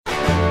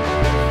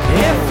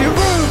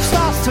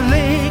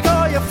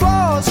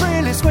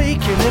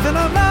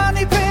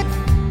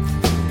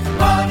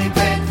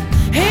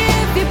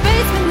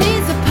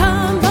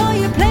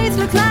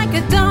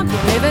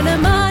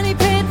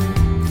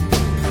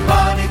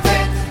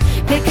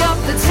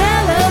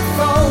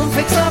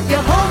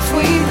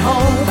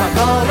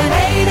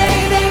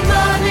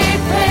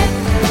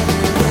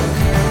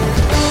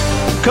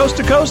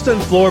coast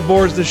and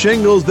floorboards to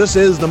shingles. This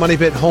is the Money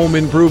Pit Home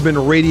Improvement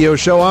Radio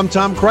Show. I'm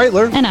Tom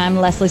Kraeutler. And I'm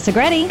Leslie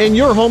Segrete. And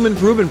your home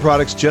improvement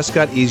products just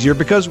got easier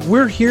because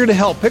we're here to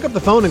help. Pick up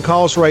the phone and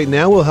call us right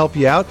now. We'll help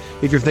you out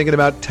if you're thinking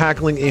about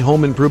tackling a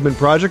home improvement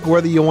project,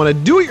 whether you want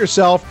to do it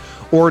yourself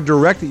or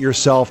direct it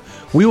yourself.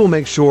 We will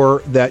make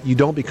sure that you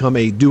don't become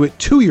a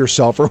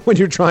do-it-to-yourselfer when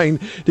you're trying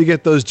to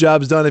get those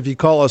jobs done if you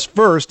call us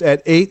first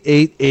at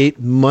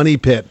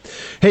 888-MONEY-PIT.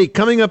 Hey,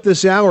 coming up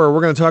this hour,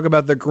 we're going to talk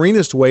about the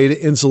greenest way to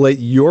insulate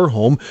your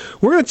home.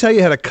 We're going to tell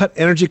you how to cut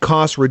energy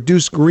costs,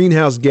 reduce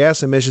greenhouse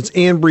gas emissions,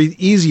 and breathe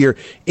easier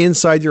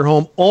inside your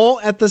home, all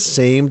at the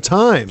same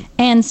time.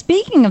 And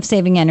speaking of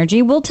saving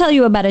energy, we'll tell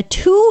you about a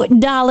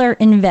 $2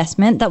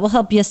 investment that will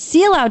help you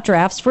seal out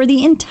drafts for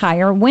the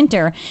entire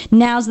winter.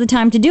 Now's the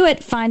time to do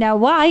it. Find out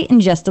why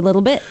in just a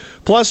little bit.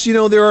 Plus,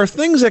 there are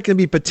things that can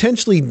be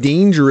potentially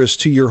dangerous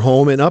to your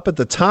home, and up at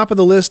the top of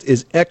the list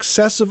is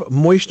excessive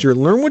moisture.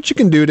 Learn what you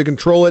can do to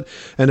control it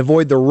and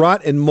avoid the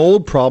rot and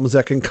mold problems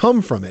that can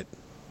come from it.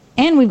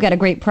 And we've got a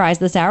great prize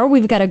this hour.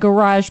 We've got a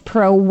Garage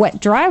Pro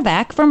wet dry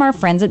vac from our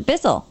friends at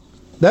Bissell.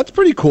 That's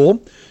pretty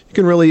cool. You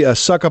can really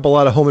suck up a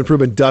lot of home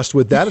improvement dust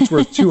with that. It's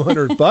worth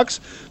 $200.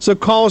 So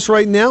call us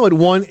right now at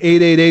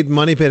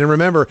 1-888-MONEY-PIT. And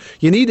remember,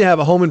 you need to have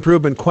a home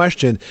improvement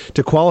question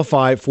to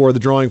qualify for the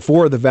drawing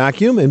for the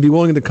vacuum and be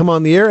willing to come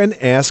on the air and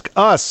ask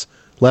us.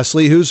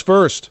 Leslie, who's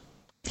first?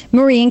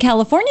 Marie in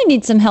California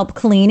needs some help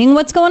cleaning.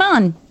 What's going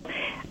on?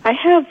 I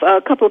have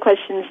a couple of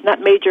questions,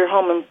 not major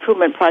home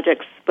improvement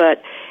projects,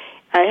 but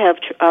I have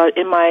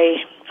in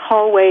my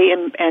hallway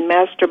and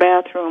master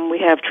bathroom, we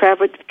have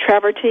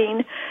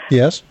travertine.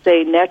 Yes.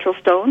 Say natural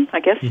stone, I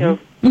guess. Yep.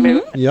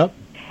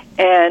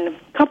 And a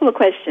couple of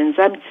questions.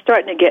 I'm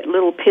starting to get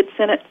little pits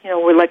in it,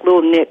 we're like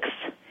little nicks.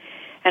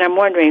 And I'm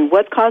wondering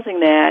what's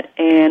causing that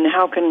and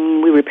how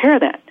can we repair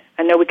that?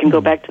 I know we can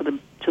go back to the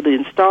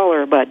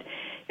installer, but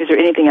is there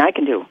anything I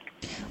can do?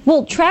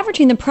 Well,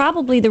 travertine,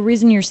 probably the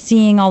reason you're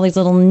seeing all these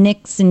little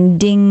nicks and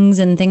dings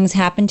and things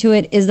happen to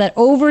it is that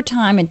over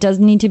time it does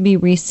need to be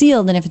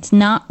resealed. And if it's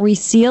not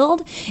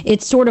resealed,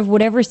 it's sort of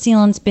whatever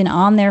sealant's been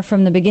on there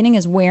from the beginning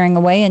is wearing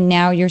away. And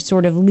now you're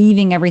sort of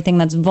leaving everything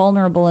that's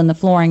vulnerable in the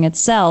flooring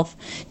itself,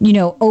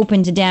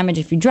 open to damage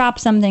if you drop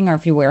something or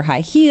if you wear high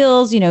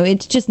heels.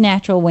 It's just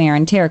natural wear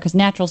and tear because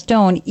natural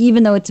stone,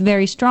 even though it's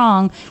very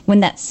strong,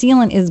 when that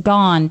sealant is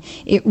gone,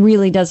 it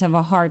really does have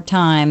a hard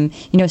time,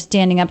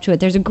 standing up to it.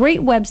 There's a great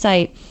website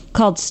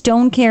called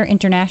Stone Care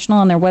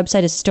International, and their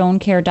website is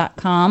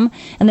stonecare.com.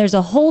 And there's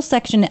a whole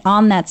section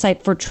on that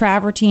site for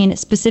travertine,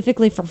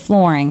 specifically for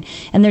flooring.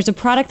 And there's a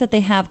product that they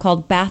have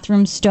called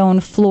Bathroom Stone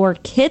Floor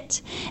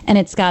Kit, and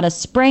it's got a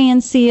spray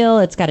and seal,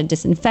 it's got a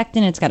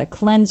disinfectant, it's got a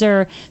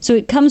cleanser. So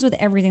it comes with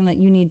everything that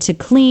you need to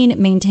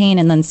clean, maintain,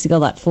 and then seal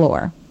that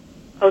floor.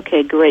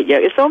 Okay, great. Yeah,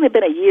 it's only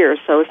been a year,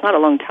 so it's not a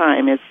long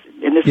time.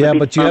 But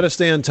you got to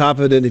stay on top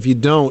of it, and if you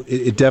don't,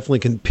 it definitely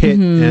can pit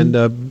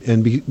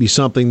and be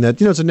something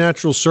that, it's a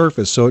natural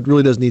surface, so it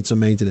really does need some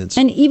maintenance.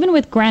 And even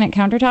with granite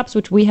countertops,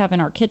 which we have in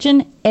our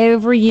kitchen,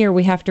 every year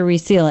we have to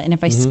reseal it. And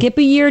if I skip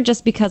a year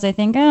just because I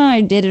think, I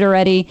did it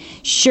already,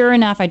 sure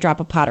enough, I drop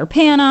a pot or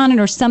pan on it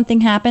or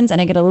something happens, and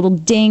I get a little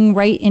ding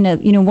right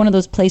in one of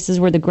those places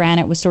where the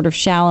granite was sort of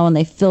shallow and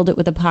they filled it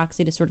with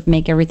epoxy to sort of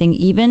make everything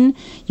even.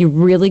 You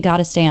really got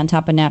to stay on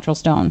top of natural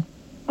stone.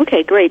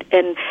 Okay, great.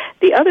 And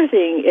the other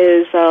thing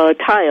is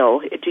tile.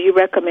 Do you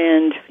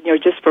recommend,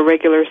 just for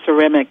regular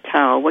ceramic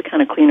tile, what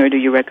kind of cleaner do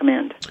you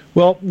recommend?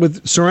 Well,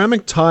 with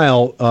ceramic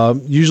tile,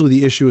 usually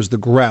the issue is the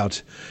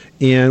grout.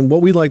 And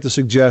what we like to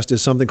suggest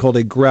is something called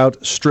a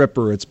grout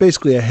stripper. It's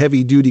basically a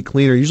heavy-duty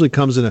cleaner. It usually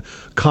comes in a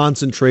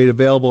concentrate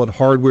available at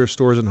hardware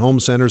stores and home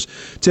centers.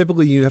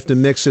 Typically, you have to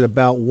mix it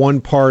about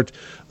 1 part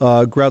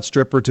grout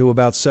stripper to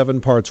about 7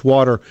 parts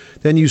water.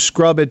 Then you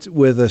scrub it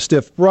with a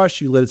stiff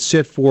brush. You let it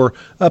sit for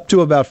up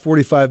to about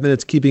 45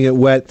 minutes, keeping it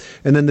wet.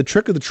 And then the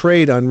trick of the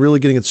trade on really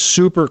getting it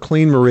super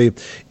clean, Marie,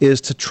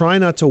 is to try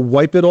not to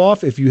wipe it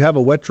off. If you have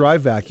a wet-dry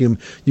vacuum,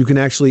 you can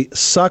actually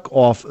suck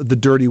off the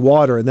dirty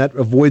water, and that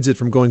avoids it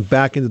from going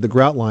back into the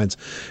grout lines.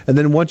 And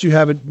then once you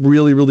have it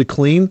really, really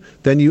clean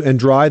and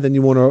dry, then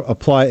you want to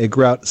apply a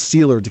grout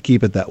sealer to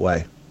keep it that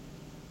way.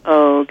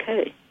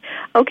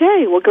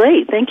 Okay, well,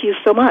 great. Thank you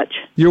so much.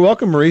 You're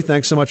welcome, Marie.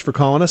 Thanks so much for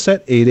calling us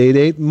at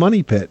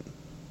 888-MONEY-PIT.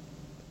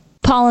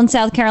 Paul in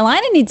South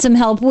Carolina needs some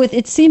help with,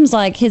 it seems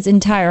like, his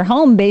entire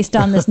home based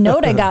on this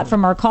note I got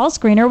from our call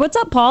screener. What's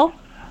up, Paul?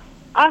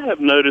 I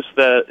have noticed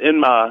that in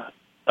my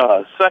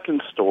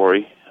second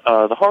story,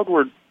 the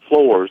hardwood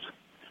floors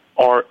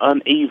are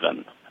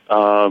uneven.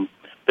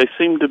 They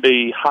seem to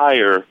be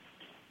higher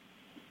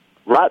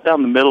right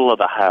down the middle of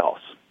the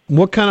house.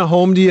 What kind of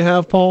home do you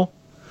have, Paul?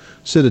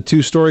 Is it a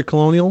 2-story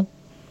colonial?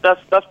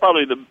 That's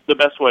probably the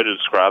best way to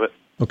describe it.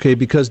 Okay,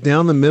 because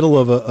down the middle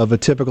of a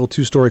typical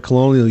 2-story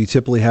colonial, you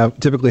typically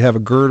have a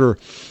girder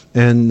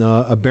and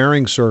a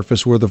bearing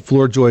surface where the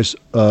floor joists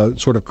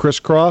sort of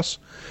crisscross.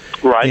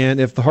 Right.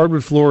 And if the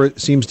hardwood floor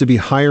seems to be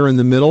higher in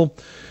the middle,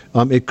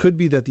 It could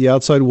be that the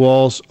outside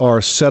walls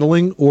are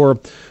settling, or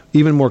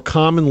even more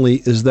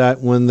commonly is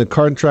that when the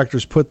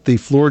contractors put the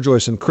floor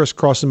joists and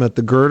crisscross them at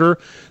the girder,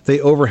 they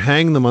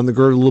overhang them on the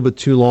girder a little bit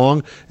too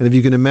long. And if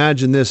you can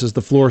imagine this, as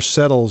the floor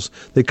settles,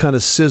 they kind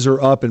of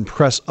scissor up and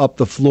press up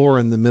the floor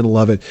in the middle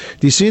of it.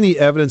 Do you see any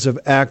evidence of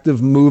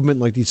active movement?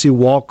 Like, do you see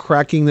wall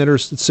cracking that are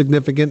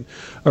significant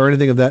or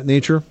anything of that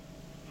nature?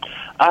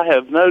 I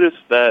have noticed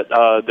that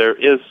there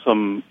is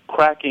some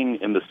cracking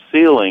in the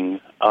ceiling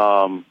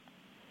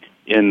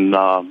in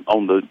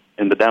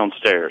the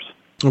downstairs.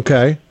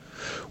 Okay.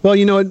 Well,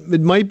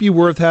 it might be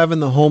worth having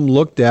the home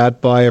looked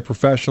at by a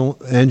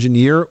professional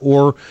engineer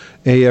or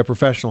a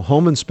professional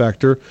home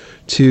inspector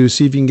to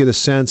see if you can get a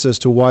sense as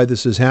to why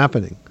this is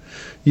happening.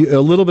 A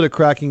little bit of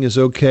cracking is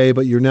okay,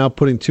 but you're now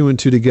putting two and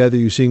two together.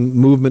 You're seeing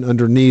movement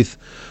underneath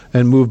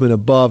and movement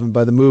above. And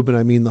by the movement,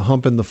 I mean the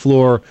hump in the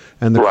floor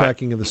and the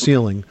cracking of the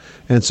ceiling.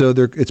 And so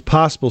it's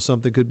possible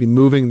something could be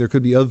moving. There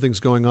could be other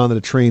things going on that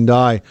a trained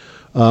eye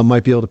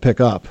might be able to pick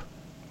up.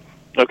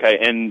 Okay,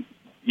 and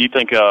you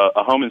think a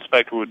home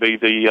inspector would be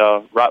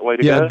the right way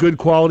to go? Yeah, a good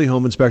quality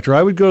home inspector.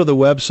 I would go to the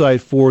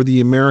website for the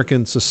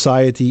American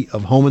Society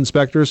of Home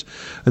Inspectors,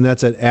 and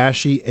that's at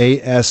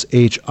ASHI,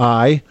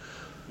 ASHI.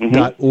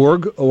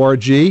 .org,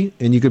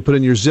 and you can put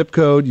in your zip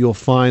code. You'll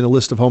find a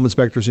list of home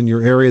inspectors in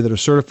your area that are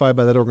certified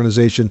by that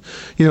organization.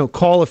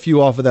 Call a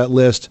few off of that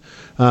list,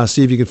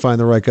 see if you can find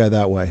the right guy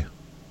that way.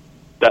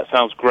 That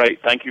sounds great.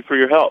 Thank you for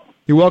your help.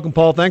 You're welcome,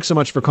 Paul. Thanks so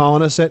much for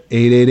calling us at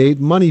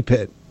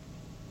 888-MONEY-PIT.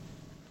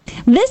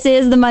 This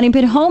is the Money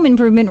Pit Home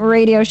Improvement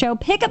Radio Show.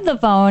 Pick up the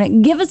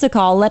phone, give us a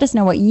call, let us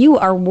know what you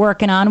are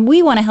working on.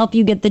 We want to help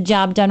you get the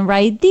job done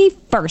right the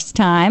first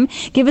time.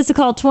 Give us a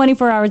call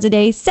 24 hours a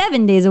day,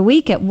 7 days a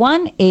week at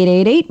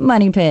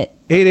 1-888-MONEY-PIT.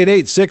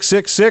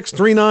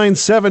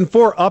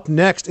 888-666-3974. Up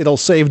next, it'll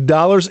save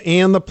dollars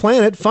and the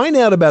planet. Find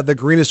out about the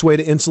greenest way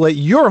to insulate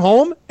your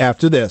home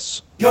after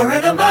this. You're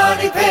in a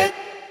money pit.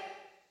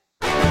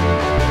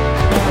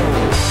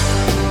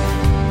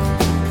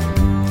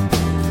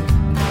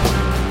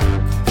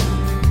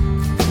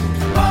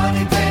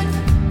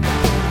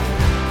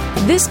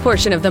 This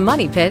portion of the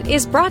Money Pit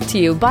is brought to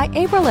you by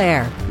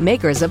Aprilaire,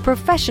 makers of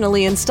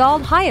professionally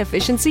installed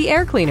high-efficiency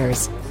air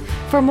cleaners.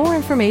 For more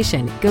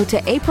information, go to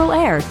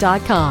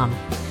aprilaire.com.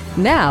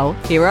 Now,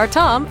 here are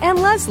Tom and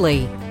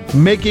Leslie.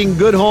 Making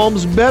good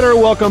homes better.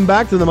 Welcome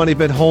back to the Money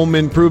Pit Home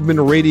Improvement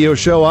Radio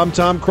Show. I'm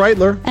Tom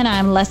Kraeutler. And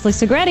I'm Leslie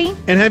Segrete.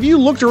 And have you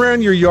looked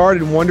around your yard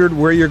and wondered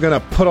where you're going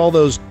to put all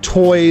those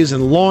toys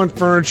and lawn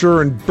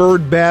furniture and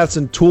bird baths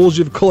and tools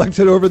you've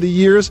collected over the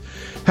years?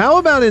 How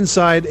about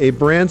inside a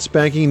brand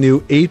spanking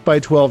new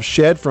 8x12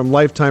 shed from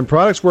Lifetime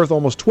Products worth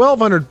almost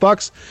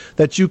 $1,200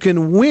 that you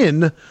can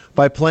win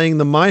by playing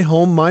the My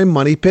Home, My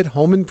Money Pit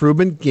Home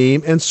Improvement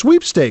game and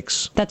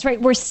sweepstakes? That's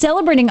right. We're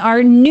celebrating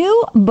our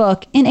new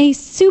book in a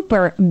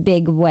super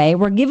big way.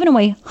 We're giving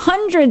away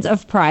hundreds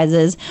of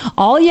prizes.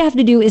 All you have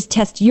to do is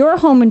test your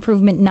home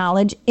improvement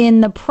knowledge.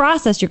 In the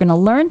process, you're going to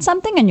learn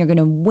something and you're going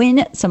to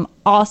win some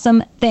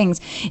awesome things.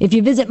 If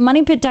you visit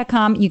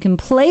moneypit.com, you can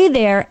play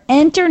there,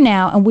 enter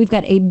now, and we've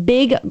got a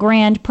big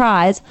grand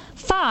prize,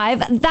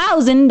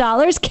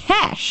 $5,000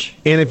 cash.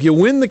 And if you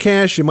win the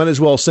cash, you might as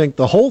well sink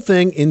the whole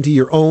thing into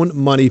your own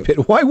money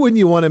pit. Why wouldn't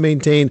you want to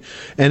maintain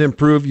and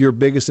improve your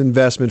biggest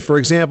investment? For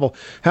example,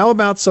 how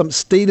about some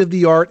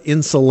state-of-the-art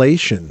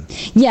insulation?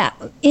 Yeah,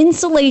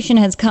 insulation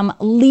has come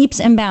leaps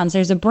and bounds.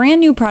 There's a brand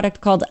new product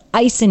called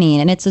Icynene,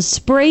 and it's a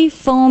spray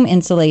foam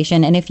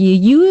insulation. And if you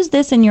use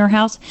this in your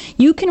house,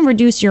 you can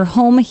reduce your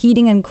home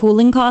heating and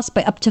cooling costs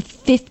by up to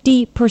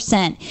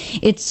 50%.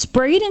 It's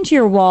sprayed into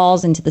your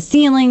walls, into the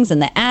ceilings,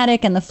 and the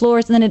attic, and the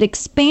floors, and then it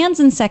expands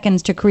in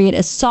seconds to create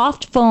a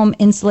soft foam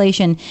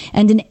insulation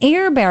and an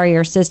air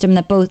barrier system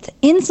that both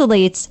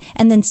insulates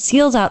and then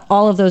seals out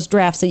all of those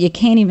drafts that you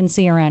can't even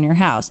see around your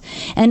house.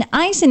 And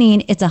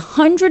Icynene, it's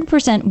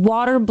 100%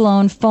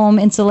 water-blown foam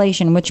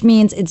insulation, which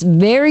means it's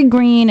very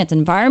green, it's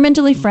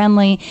environmentally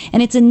friendly,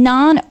 and it's a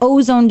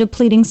non-ozone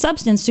depleting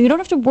substance, so you don't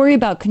have to worry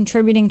about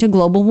contributing to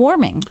global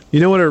warming. You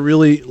know what I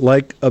really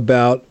like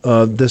about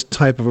this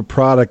type of a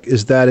product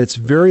is that it's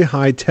very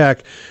high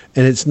tech,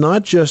 and it's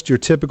not just your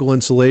typical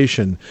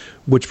insulation,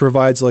 which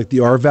provides like the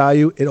R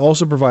value. It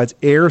also provides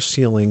air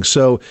sealing,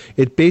 so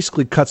it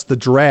basically cuts the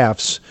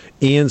drafts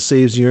and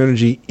saves your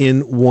energy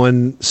in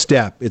one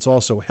step. It's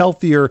also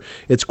healthier,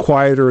 it's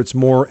quieter, it's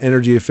more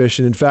energy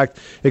efficient. In fact,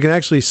 it can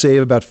actually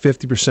save about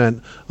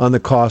 50% on the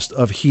cost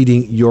of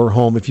heating your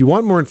home. If you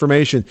want more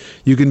information,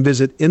 you can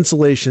visit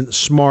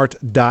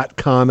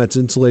insulationsmart.com. That's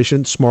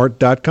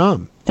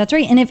insulationsmart.com. That's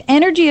right. And if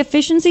energy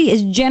efficiency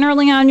is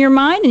generally on your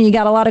mind and you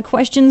got a lot of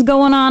questions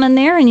going on in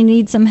there and you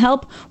need some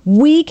help,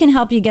 we can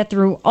help you get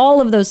through all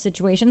of those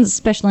situations,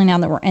 especially now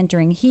that we're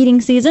entering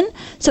heating season.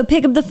 So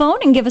pick up the phone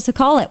and give us a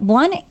call at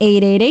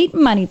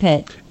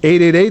 1-888-MONEY-PIT.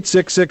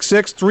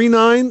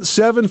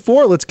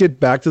 888-666-3974. Let's get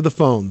back to the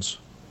phones.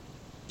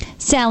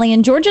 Sally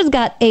in Georgia's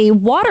got a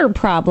water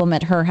problem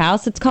at her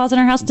house. It's causing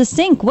her house to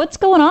sink. What's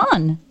going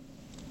on?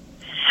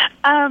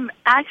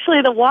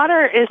 Actually, the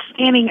water is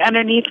standing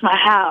underneath my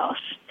house,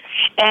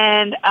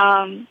 and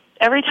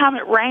every time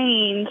it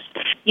rains,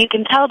 you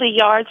can tell the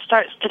yard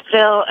starts to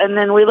fill, and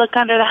then we look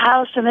under the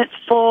house and it's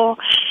full.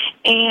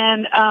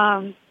 And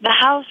the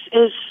house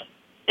is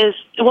it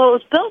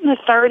was built in the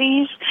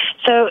 30s,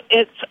 so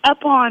it's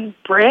up on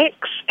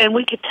bricks, and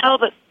we could tell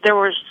that there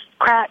was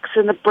cracks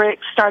in the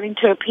bricks starting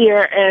to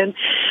appear. And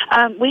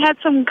we had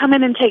someone come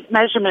in and take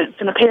measurements,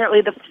 and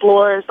apparently the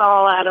floor is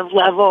all out of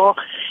level,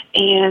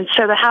 and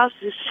so the house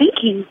is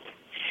sinking.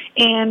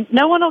 And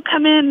no one will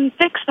come in and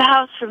fix the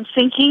house from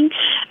sinking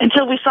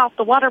until we solve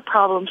the water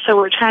problem. So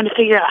we're trying to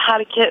figure out how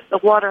to get the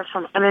water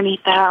from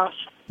underneath the house.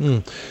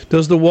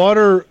 Does the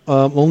water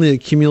only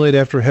accumulate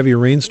after heavy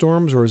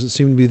rainstorms, or does it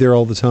seem to be there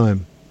all the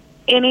time?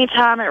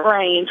 Anytime it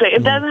rains.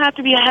 It doesn't have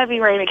to be a heavy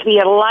rain. It can be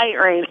a light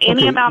rain.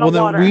 Any amount of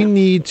water. Well, then we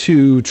need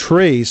to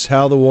trace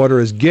how the water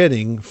is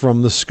getting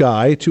from the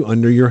sky to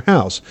under your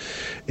house.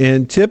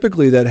 And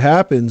typically that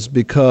happens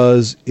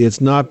because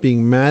it's not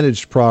being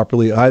managed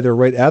properly, either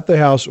right at the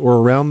house or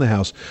around the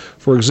house.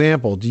 For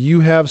example, do you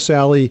have,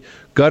 Sally,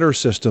 gutter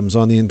systems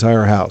on the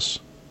entire house?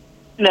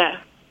 No.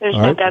 There's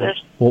no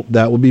gutters. Well,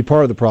 that would be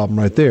part of the problem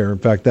right there. In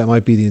fact, that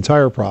might be the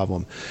entire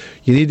problem.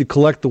 You need to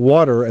collect the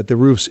water at the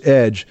roof's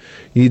edge.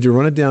 You need to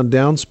run it down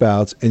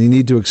downspouts, and you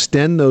need to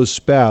extend those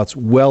spouts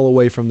well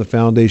away from the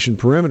foundation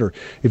perimeter.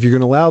 If you're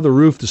going to allow the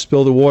roof to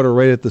spill the water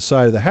right at the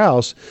side of the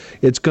house,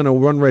 it's going to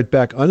run right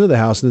back under the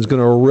house, and it's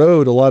going to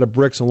erode a lot of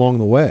bricks along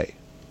the way.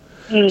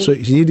 So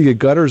you need to get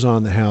gutters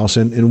on the house,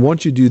 and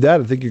once you do that,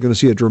 I think you're going to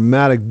see a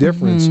dramatic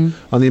difference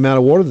on the amount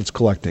of water that's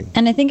collecting.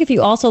 And I think if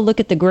you also look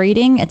at the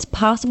grading, it's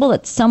possible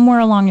that somewhere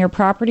along your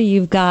property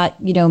you've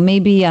got,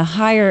 maybe a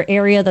higher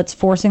area that's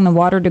forcing the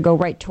water to go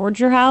right towards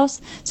your house.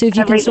 So if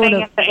you can sort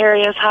of, if the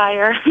area is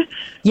higher.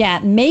 Yeah,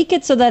 make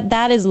it so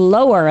that is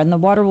lower and the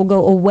water will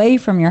go away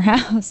from your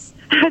house.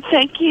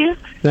 Thank you.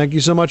 Thank you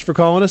so much for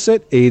calling us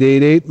at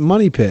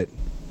 888-MONEY-PIT.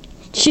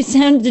 She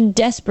sounded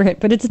desperate,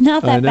 but it's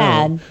not that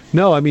bad.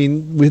 No, I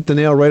mean, we hit the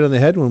nail right on the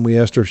head when we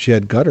asked her if she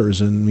had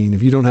gutters. And I mean,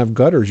 if you don't have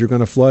gutters, you're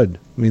going to flood.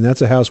 I mean,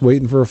 that's a house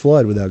waiting for a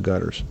flood without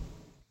gutters.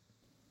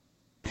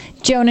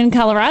 Joan in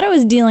Colorado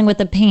is dealing with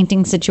the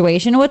painting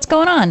situation. What's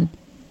going on?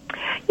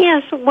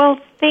 Yes, well,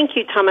 thank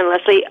you, Tom and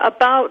Leslie.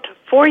 About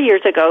 4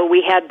 years ago,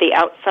 we had the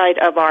outside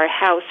of our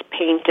house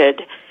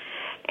painted.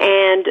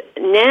 And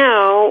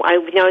now,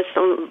 I've noticed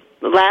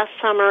last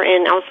summer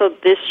and also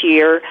this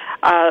year,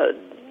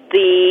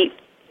 the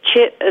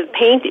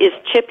paint is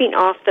chipping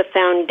off the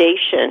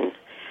foundation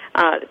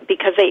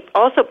because they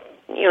also,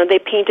 they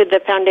painted the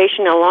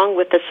foundation along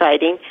with the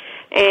siding,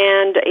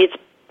 and it's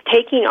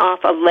taking off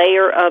a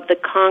layer of the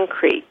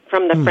concrete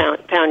from the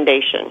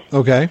foundation.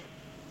 Okay.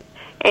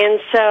 And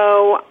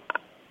so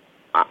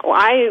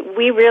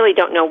we really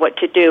don't know what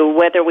to do,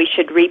 whether we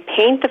should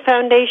repaint the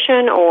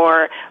foundation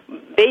or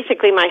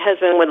basically my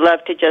husband would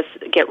love to just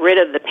get rid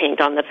of the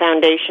paint on the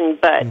foundation,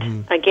 but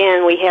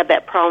again, we have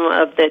that problem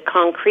of the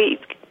concrete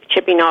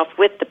chipping off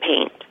with the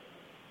paint.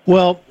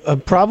 Well,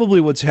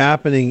 probably what's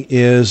happening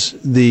is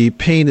the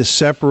paint is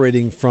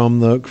separating from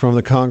the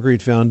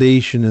concrete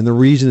foundation, and the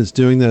reason it's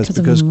doing that is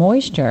because of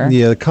moisture.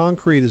 Yeah, the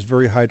concrete is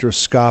very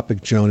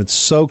hydroscopic, Joan. It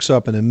soaks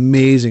up an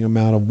amazing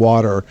amount of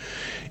water,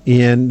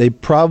 and they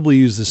probably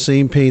use the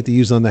same paint they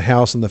used on the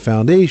house and the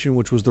foundation,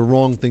 which was the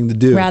wrong thing to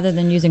do. Rather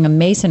than using a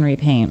masonry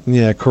paint.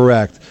 Yeah,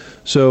 correct.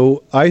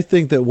 So I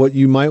think that what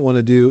you might want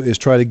to do is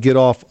try to get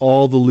off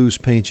all the loose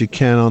paint you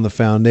can on the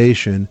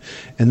foundation,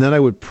 and then I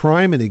would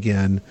prime it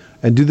again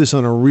and do this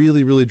on a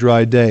really, really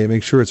dry day.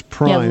 Make sure it's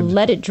primed. Yeah,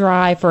 let it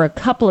dry for a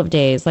couple of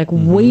days.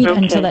 Wait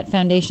until that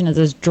foundation is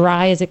as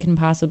dry as it can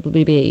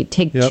possibly be.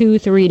 Take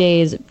 2-3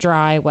 days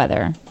dry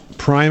weather.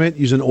 Prime it.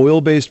 Use an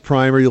oil-based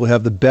primer. You'll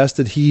have the best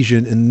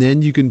adhesion, and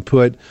then you can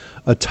put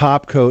a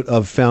top coat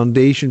of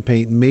foundation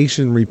paint,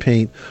 masonry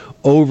paint,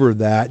 over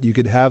that. You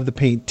could have the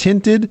paint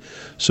tinted,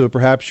 so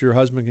perhaps your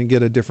husband can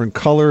get a different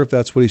color if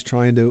that's what he's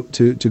trying to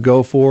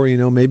go for.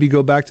 Maybe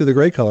go back to the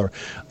gray color.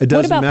 It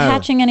doesn't matter. What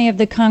about patching any of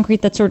the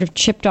concrete that's sort of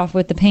chipped off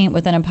with the paint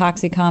with an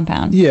epoxy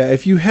compound? Yeah,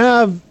 if you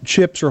have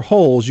chips or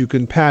holes, you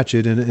can patch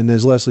it, and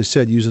as Leslie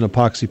said, use an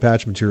epoxy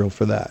patch material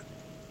for that.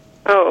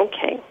 Oh,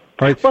 okay.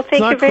 All right. Well, thank you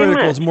very much. It's not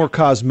critical. It's more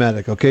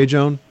cosmetic. Okay,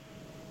 Joan?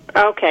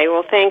 Okay.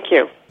 Well, thank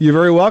you. You're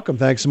very welcome.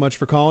 Thanks so much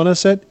for calling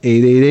us at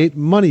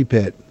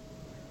 888-MONEY-PIT.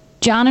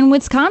 John in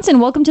Wisconsin,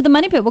 welcome to the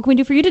Money Pit. What can we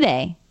do for you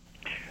today?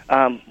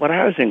 What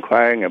I was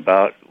inquiring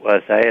about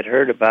was I had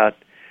heard about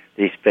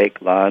these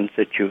fake lawns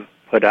that you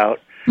put out,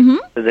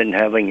 rather than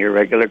having your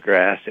regular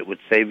grass. It would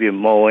save you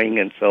mowing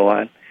and so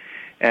on.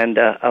 And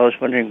I was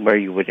wondering where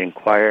you would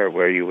inquire,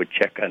 where you would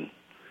check on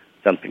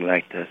something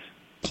like this.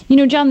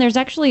 John, there's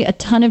actually a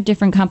ton of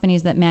different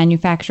companies that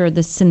manufacture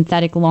the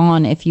synthetic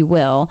lawn, if you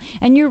will.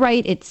 And you're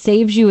right, it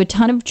saves you a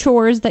ton of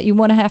chores that you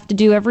want to have to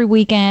do every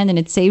weekend, and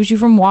it saves you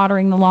from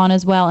watering the lawn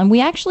as well. And we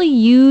actually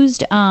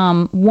used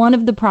one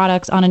of the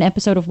products on an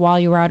episode of While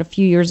You Were Out a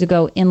few years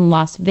ago in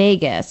Las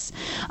Vegas.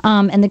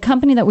 And the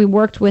company that we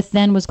worked with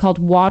then was called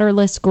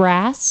Waterless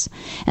Grass.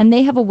 And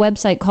they have a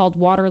website called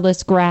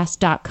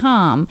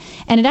waterlessgrass.com.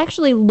 And it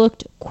actually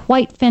looked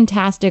quite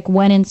fantastic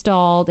when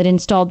installed. It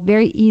installed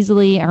very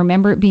easily. I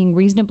remember for it being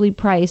reasonably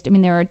priced. I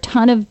mean, there are a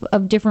ton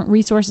of different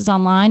resources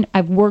online.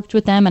 I've worked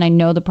with them, and I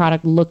know the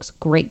product looks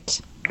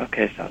great.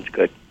 Okay, sounds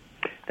good.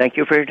 Thank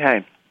you for your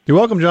time. You're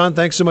welcome, John.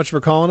 Thanks so much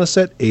for calling us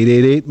at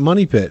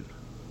 888-MONEY-PIT.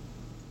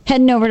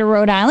 Heading over to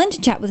Rhode Island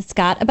to chat with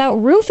Scott about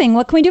roofing.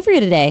 What can we do for you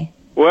today?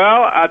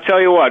 Well, I'll tell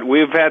you what,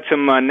 we've had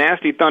some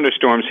nasty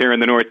thunderstorms here in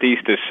the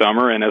Northeast this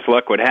summer, and as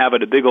luck would have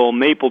it, a big old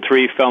maple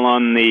tree fell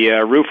on the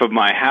roof of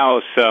my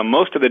house.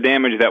 Most of the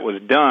damage that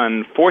was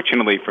done,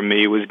 fortunately for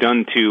me, was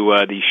done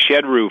to the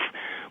shed roof,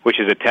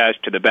 which is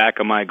attached to the back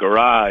of my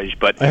garage.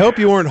 But I hope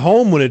you weren't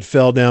home when it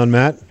fell down,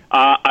 Matt.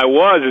 I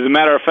was. As a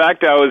matter of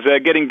fact, I was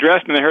getting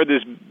dressed, and I heard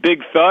this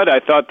big thud. I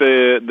thought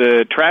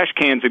the trash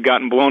cans had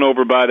gotten blown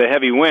over by the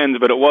heavy winds,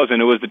 but it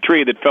wasn't. It was the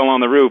tree that fell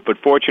on the roof, but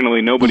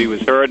fortunately nobody was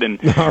hurt. And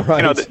All right.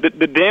 you know,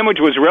 the damage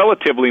was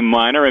relatively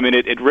minor. I mean,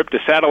 it ripped a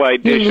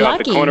satellite dish off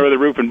the corner of the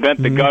roof and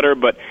bent the gutter,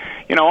 but,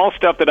 you know, all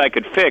stuff that I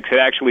could fix. It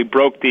actually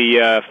broke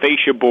the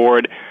fascia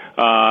board,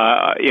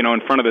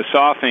 in front of the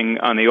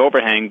soffing on the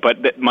overhang.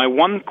 But my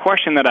one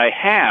question that I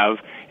have,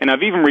 and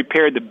I've even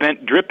repaired the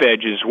bent drip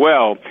edge as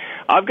well,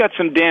 I've got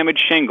some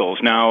damaged shingles.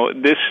 Now,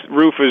 this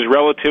roof is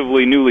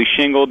relatively newly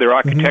shingled. They're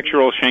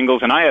architectural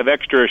shingles, and I have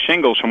extra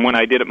shingles from when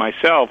I did it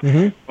myself.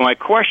 My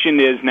question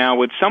is now,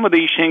 with some of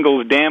these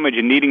shingles damaged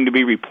and needing to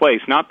be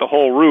replaced, not the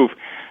whole roof,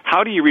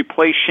 how do you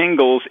replace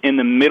shingles in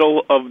the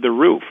middle of the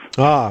roof?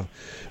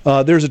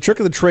 There's a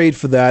trick of the trade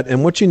for that,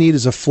 and what you need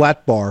is a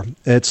flat bar.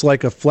 It's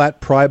like a flat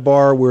pry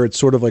bar where it's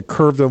sort of like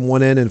curved on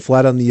one end and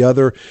flat on the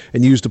other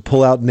and used to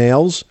pull out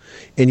nails.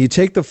 And you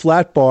take the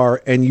flat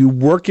bar and you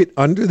work it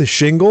under the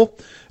shingle,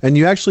 and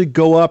you actually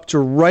go up to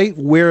right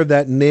where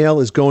that nail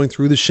is going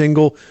through the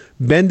shingle,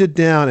 bend it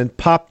down and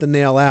pop the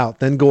nail out,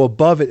 then go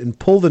above it and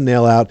pull the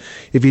nail out.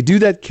 If you do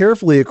that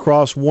carefully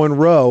across one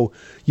row,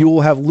 you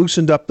will have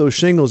loosened up those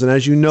shingles. And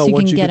as you know, so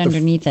once you get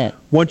underneath it.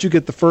 Once you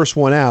get the first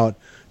one out,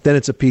 then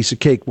it's a piece of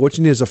cake. What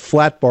you need is a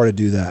flat bar to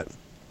do that.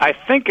 I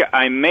think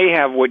I may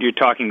have what you're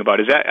talking about.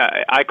 Is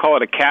that I call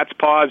it a cat's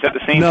paw? Is that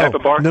the same type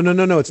of bar?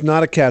 No. It's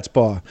not a cat's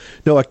paw.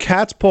 No, a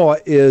cat's paw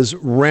is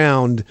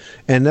round,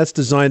 and that's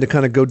designed to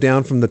kind of go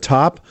down from the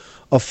top.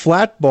 A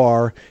flat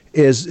bar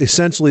is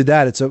essentially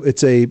that.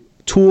 It's a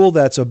tool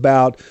that's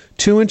about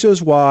 2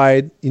 inches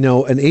wide,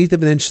 an eighth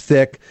of an inch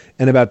thick,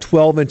 and about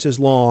 12 inches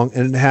long,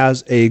 and it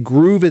has a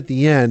groove at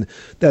the end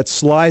that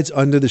slides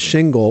under the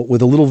shingle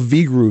with a little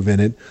V groove in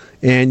it,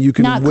 and you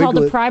can not wiggle called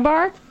a it. pry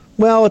bar?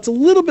 Well, it's a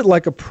little bit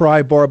like a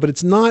pry bar, but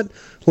it's not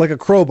like a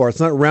crowbar.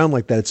 It's not round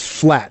like that. It's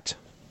flat.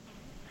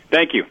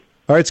 Thank you.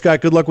 All right,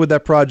 Scott, good luck with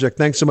that project.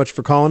 Thanks so much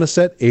for calling us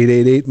at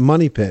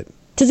 888-MONEY-PIT.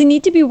 Does he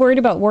need to be worried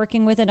about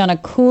working with it on a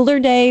cooler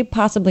day,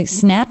 possibly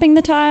snapping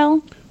the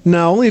tile?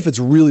 No, only if it's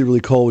really, really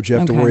cold you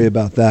have to worry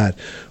about that.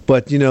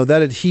 But,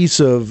 that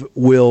adhesive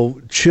will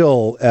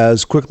chill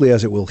as quickly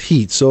as it will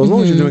heat. So as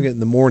long as you're doing it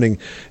in the morning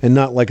and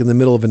not like in the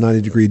middle of a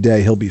 90-degree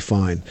day, he'll be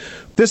fine.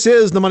 This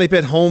is the Money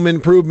Pit Home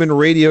Improvement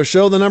Radio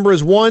Show. The number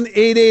is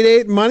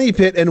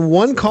 1-888-MONEY-PIT, and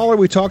one caller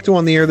we talked to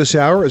on the air this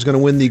hour is going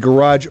to win the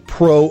Garage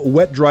Pro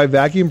Wet Dry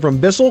Vacuum from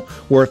Bissell,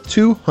 worth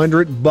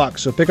 $200.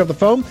 So pick up the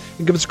phone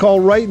and give us a call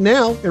right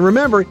now. And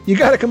remember, you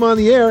got to come on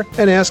the air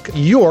and ask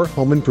your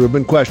home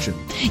improvement question.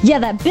 Yeah,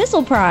 that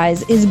Bissell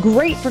prize is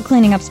great for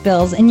cleaning up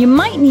spills, and you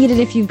might need it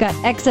if you've got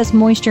excess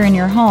moisture in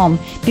your home,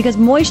 because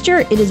moisture,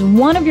 it is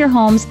one of your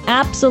home's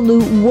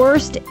absolute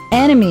worst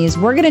enemies.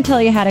 We're going to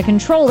tell you how to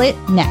control it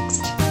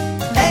next.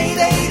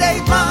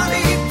 888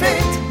 Money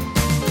Pit.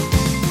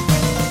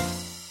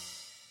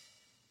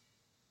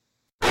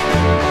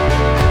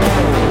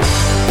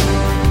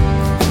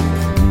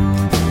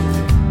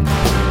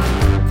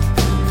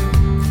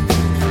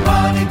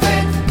 Money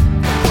Pit.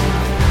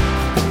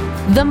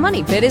 The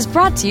Money Pit is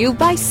brought to you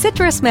by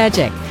Citrus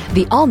Magic,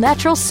 the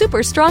all-natural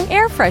super strong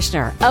air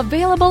freshener,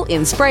 available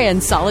in spray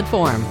and solid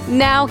form.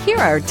 Now, here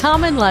are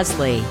Tom and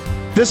Leslie.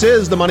 This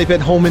is the Money Pit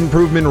Home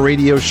Improvement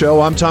Radio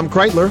Show. I'm Tom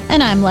Kraeutler.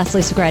 And I'm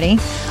Leslie Segrete.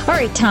 All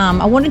right, Tom,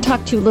 I want to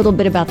talk to you a little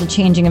bit about the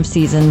changing of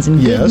seasons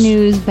and good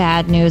news,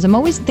 bad news. I'm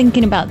always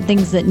thinking about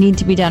things that need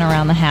to be done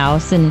around the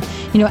house. And,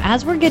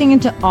 as we're getting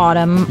into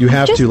autumn... You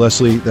have to,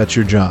 Leslie. That's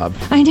your job.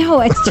 I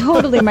know. It's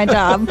totally my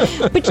job.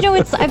 But,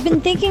 I've been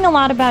thinking a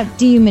lot about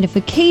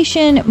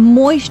dehumidification,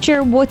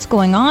 moisture, what's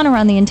going on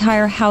around the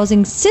entire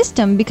housing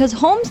system, because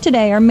homes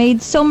today are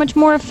made so much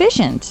more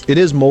efficient. It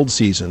is mold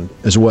season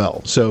as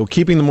well. So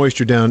keeping the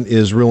moisture down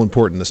is real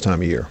important this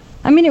time of year.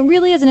 I mean, it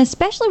really is, and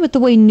especially with the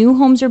way new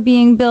homes are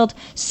being built,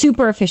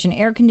 super efficient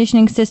air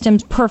conditioning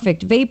systems,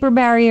 perfect vapor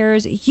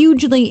barriers,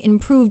 hugely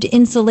improved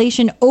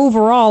insulation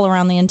overall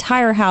around the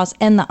entire house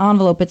and the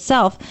envelope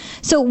itself.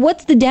 So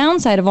what's the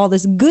downside of all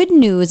this good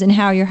news and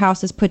how your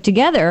house is put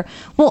together?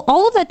 Well,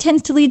 all of that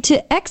tends to lead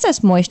to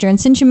excess moisture, and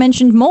since you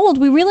mentioned mold,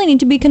 we really need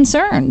to be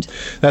concerned.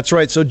 That's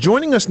right. So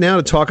joining us now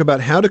to talk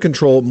about how to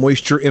control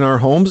moisture in our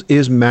homes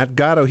is Matt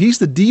Gatto. He's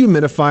the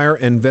dehumidifier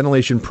and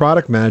ventilation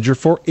product manager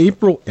for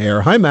April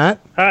Air. Hi, Matt.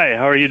 Hi,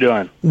 how are you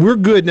doing? We're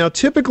good. Now,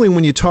 typically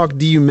when you talk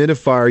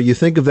dehumidifier, you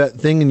think of that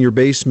thing in your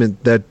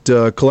basement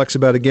that collects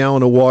about a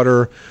gallon of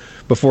water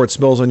before it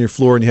spills on your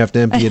floor and you have to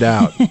empty it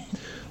out.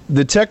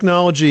 The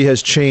technology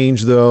has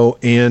changed, though,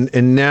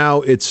 and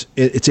now it's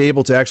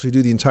able to actually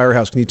do the entire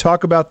house. Can you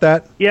talk about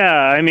that? Yeah,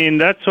 I mean,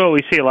 that's what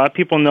we see. A lot of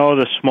people know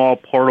the small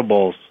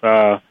portables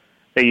that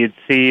you'd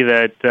see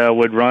that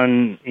would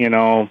run,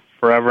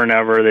 forever and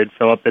ever. They'd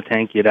fill up the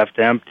tank, you'd have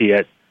to empty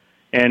it,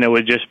 and it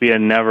would just be a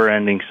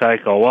never-ending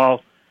cycle.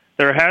 Well,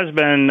 there has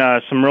been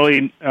some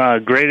really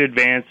great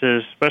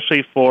advances,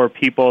 especially for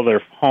people, their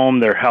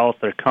home, their health,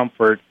 their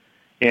comfort,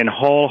 in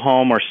whole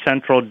home or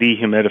central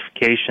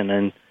dehumidification.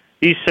 And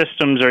these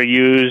systems are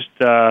used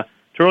to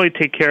really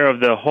take care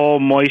of the whole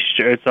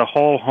moisture. It's a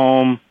whole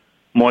home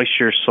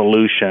moisture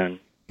solution.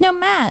 Now,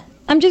 Matt,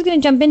 I'm just going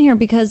to jump in here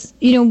because,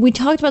 we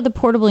talked about the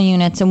portable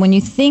units, and when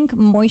you think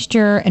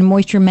moisture and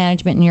moisture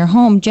management in your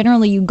home,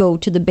 generally you go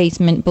to the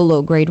basement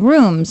below grade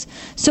rooms.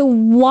 So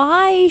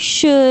why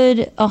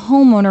should a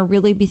homeowner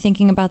really be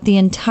thinking about the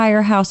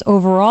entire house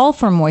overall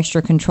for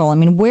moisture control? I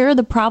mean, where are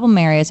the problem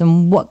areas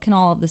and what can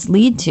all of this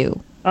lead to?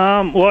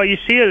 Well, you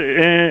see it,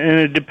 and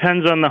it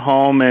depends on the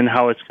home and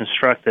how it's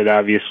constructed,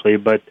 obviously,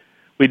 but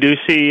we do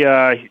see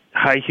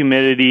high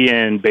humidity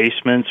in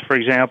basements, for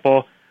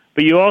example.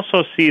 But you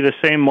also see the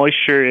same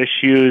moisture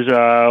issues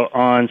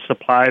on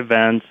supply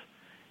vents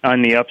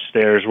on the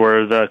upstairs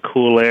where the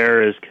cool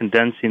air is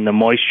condensing the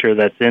moisture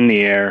that's in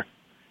the air,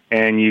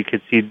 and you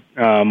could see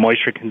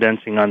moisture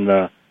condensing on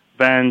the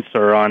vents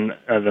or on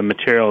the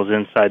materials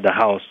inside the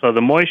house. So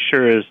the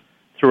moisture is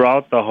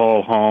throughout the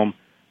whole home.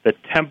 The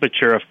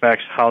temperature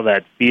affects how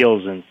that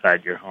feels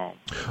inside your home.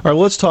 All right,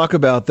 let's talk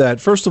about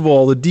that. First of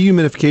all, the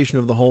dehumidification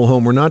of the whole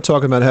home. We're not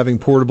talking about having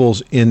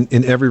portables in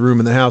every room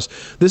in the house.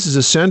 This is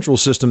a central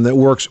system that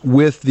works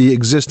with the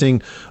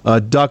existing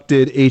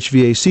ducted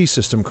HVAC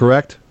system,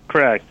 correct?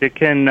 Correct. It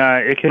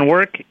can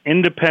work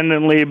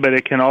independently, but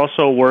it can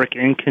also work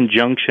in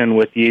conjunction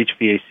with the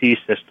HVAC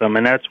system,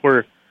 and that's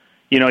where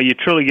you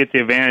truly get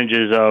the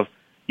advantages of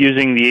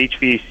using the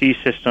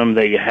HVAC system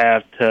that you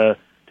have to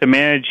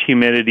manage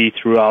humidity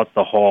throughout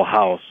the whole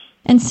house.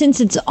 And since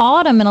it's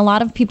autumn and a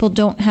lot of people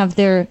don't have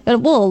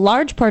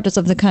large parts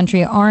of the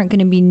country aren't going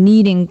to be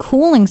needing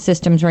cooling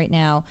systems right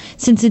now,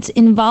 since it's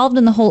involved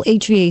in the whole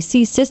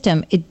HVAC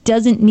system, it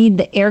doesn't need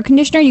the air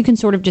conditioner. You can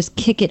sort of just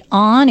kick it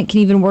on. It can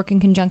even work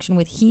in conjunction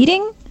with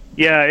heating.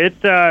 Yeah,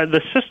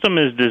 the system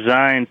is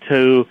designed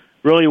to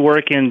really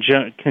work in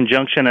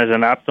conjunction as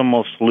an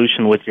optimal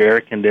solution with your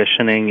air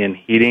conditioning and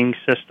heating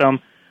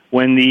system.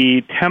 When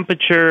the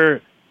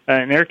temperature...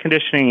 an air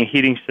conditioning and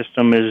heating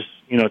system is,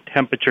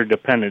 temperature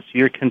dependent. So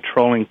you're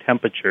controlling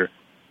temperature.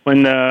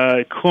 When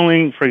the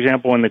cooling, for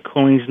example, when the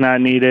cooling's not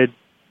needed,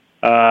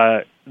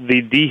 the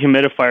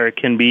dehumidifier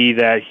can be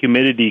that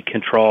humidity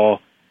control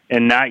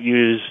and not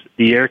use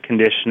the air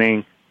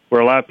conditioning, where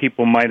a lot of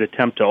people might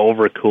attempt to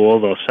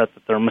overcool. They'll set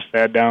the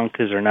thermostat down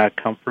because they're not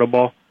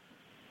comfortable.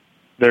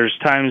 There's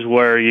times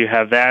where you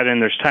have that,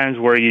 and there's times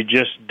where you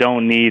just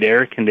don't need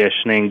air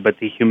conditioning, but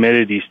the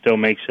humidity still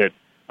makes it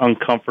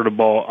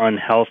uncomfortable,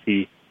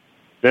 unhealthy.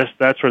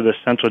 That's where the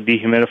central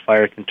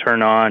dehumidifier can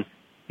turn on,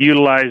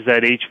 utilize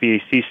that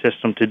HVAC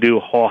system to do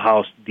whole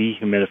house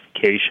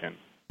dehumidification.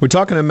 We're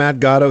talking to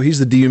Matt Gatto. He's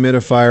the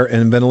dehumidifier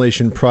and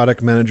ventilation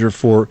product manager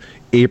for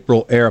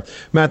April Air.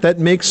 Matt, that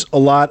makes a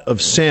lot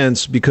of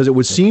sense because it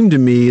would seem to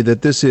me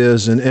that this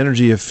is an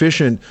energy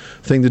efficient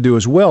thing to do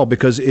as well,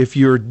 because if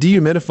you're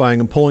dehumidifying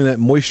and pulling that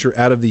moisture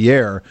out of the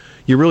air,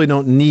 you really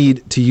don't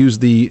need to use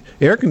the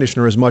air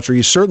conditioner as much, or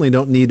you certainly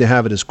don't need to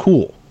have it as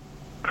cool.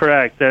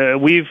 Correct.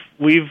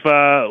 We've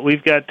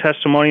got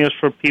testimonials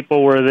for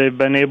people where they've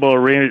been able to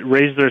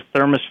raise their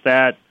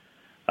thermostat,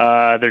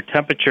 their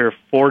temperature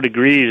 4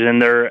 degrees,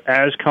 and they're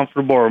as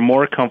comfortable or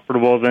more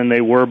comfortable than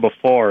they were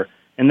before.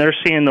 And they're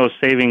seeing those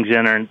savings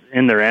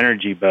in their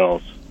energy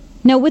bills.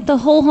 Now, with the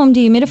whole home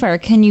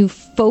dehumidifier, can you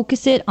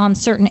focus it on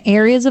certain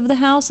areas of the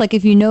house? Like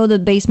if you know the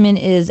basement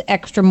is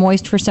extra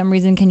moist for some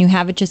reason, can you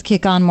have it just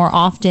kick on more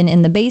often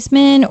in the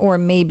basement or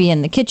maybe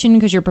in the kitchen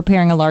because you're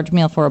preparing a large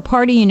meal for a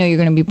party? You know you're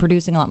going to be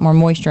producing a lot more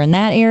moisture in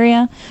that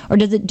area. Or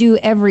does it do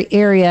every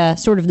area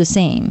sort of the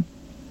same?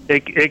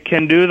 It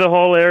can do the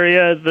whole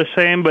area the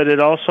same, but it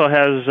also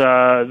has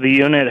the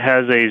unit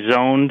has a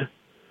zoned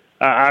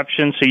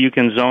option, so you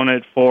can zone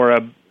it for,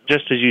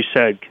 just as you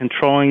said,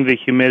 controlling the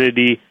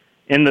humidity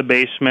in the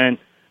basement,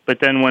 but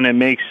then when it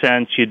makes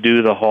sense, you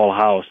do the whole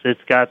house.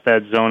 It's got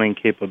that zoning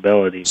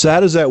capability. So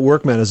how does that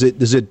work, man? Is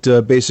it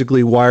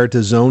basically wired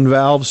to zone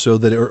valves so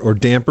that, or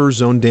dampers,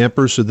 zone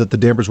dampers, so that the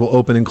dampers will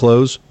open and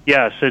close?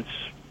 Yes, it's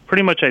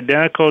pretty much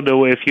identical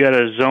to if you had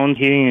a zone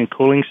heating and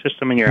cooling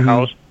system in your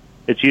house.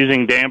 It's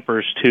using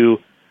dampers to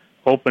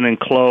open and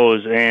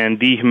close and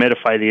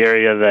dehumidify the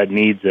area that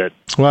needs it.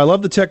 Well, I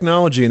love the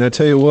technology, and I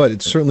tell you what,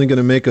 it's certainly going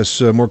to make us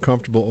more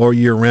comfortable all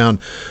year round.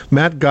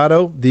 Matt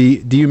Gatto,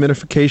 the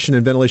dehumidification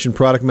and ventilation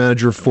product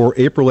manager for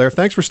April Air.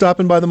 Thanks for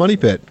stopping by the Money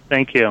Pit.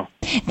 Thank you.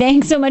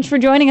 Thanks so much for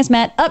joining us,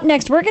 Matt. Up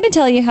next, we're going to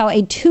tell you how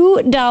a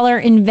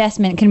 $2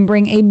 investment can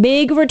bring a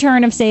big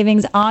return of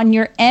savings on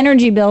your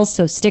energy bills,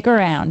 so stick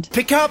around.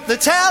 Pick up the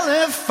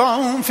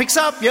telephone, fix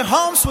up your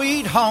home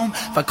sweet home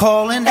by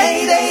calling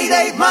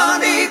 888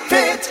 Money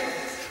Pit.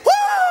 Woo!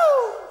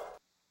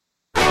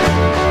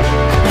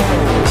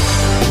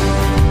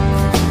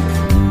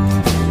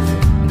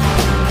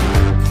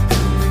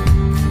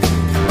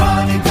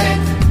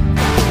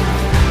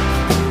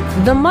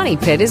 The Money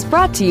Pit is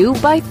brought to you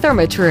by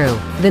Therma-Tru,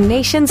 the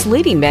nation's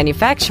leading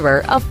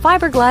manufacturer of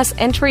fiberglass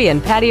entry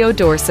and patio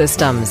door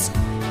systems.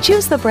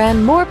 Choose the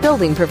brand more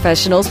building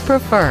professionals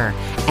prefer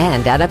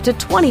and add up to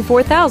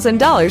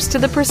 $24,000 to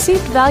the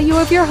perceived value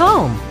of your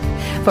home.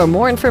 For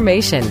more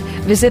information,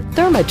 visit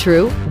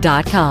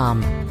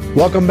thermatru.com.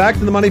 Welcome back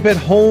to the Money Pit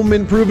Home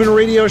Improvement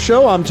Radio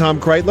Show. I'm Tom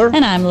Kraeutler.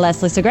 And I'm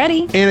Leslie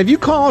Segrete. And if you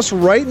call us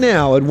right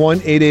now at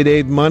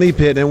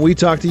 1-888-MONEY-PIT and we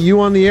talk to you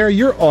on the air,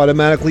 you're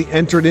automatically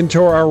entered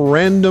into our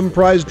random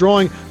prize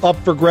drawing. Up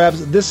for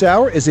grabs this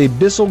hour is a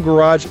Bissell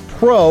Garage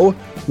Pro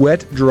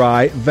Wet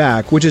Dry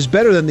Vac, which is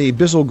better than the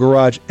Bissell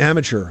Garage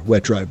Amateur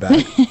Wet Dry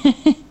Vac.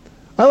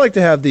 I like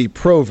to have the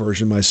Pro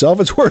version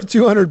myself. It's worth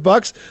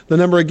 $200. The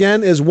number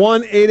again is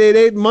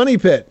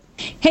 1-888-MONEY-PIT.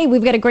 Hey,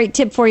 we've got a great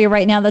tip for you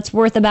right now that's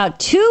worth about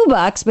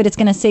 $2, but it's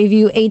going to save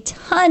you a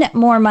ton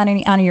more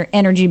money on your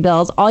energy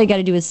bills. All you got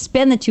to do is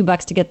spend the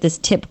 $2 to get this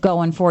tip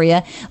going for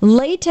you.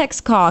 Latex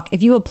caulk,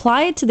 if you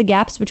apply it to the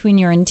gaps between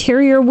your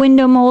interior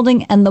window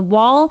molding and the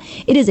wall,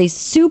 it is a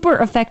super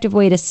effective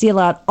way to seal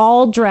out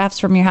all drafts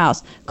from your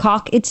house.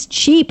 Caulk, it's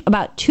cheap,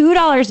 about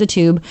 $2 a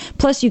tube,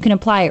 plus you can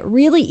apply it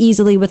really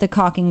easily with a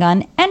caulking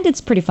gun, and it's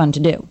pretty fun to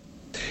do.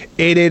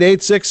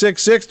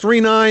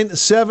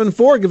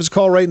 888-666-3974. Give us a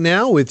call right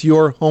now with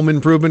your home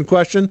improvement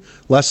question.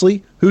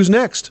 Leslie, who's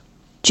next?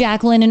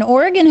 Jacqueline in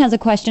Oregon has a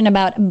question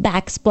about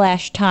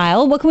backsplash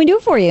tile. What can we do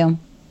for you?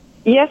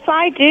 Yes,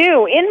 I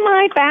do. In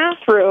my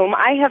bathroom,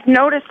 I have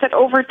noticed that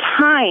over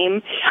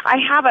time, I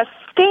have a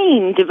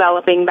stain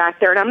developing back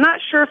there, and I'm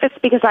not sure if it's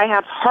because I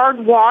have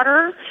hard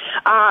water.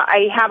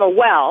 I have a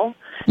well.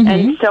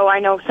 And so I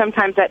know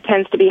sometimes that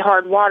tends to be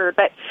hard water.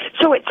 But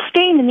so it's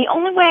stained, and the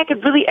only way I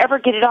could really ever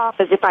get it off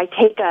is if I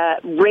take a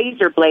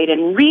razor blade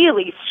and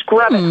really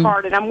scrub it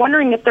hard. And I'm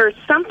wondering if there's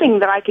something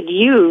that I could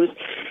use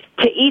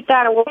to eat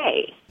that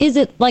away. Is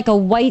it like a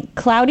white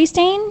cloudy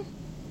stain?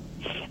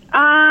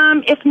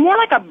 It's more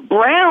like a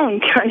brown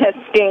kind of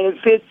stain.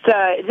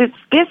 It's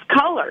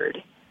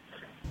discolored.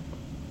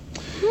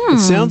 It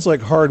sounds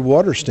like hard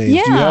water stains.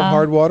 Yeah. Do you have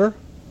hard water?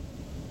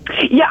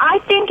 Yeah, I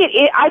think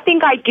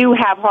I do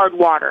have hard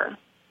water.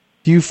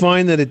 Do you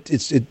find that it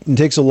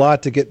takes a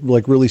lot to get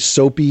like really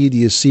soapy? Do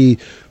you see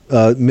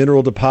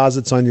mineral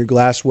deposits on your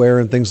glassware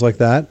and things like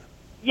that?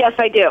 Yes,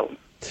 I do.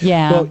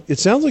 Yeah. Well, it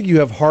sounds like you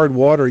have hard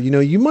water. You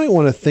know, you might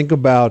want to think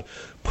about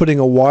putting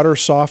a water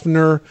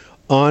softener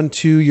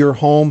onto your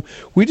home.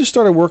 We just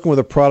started working with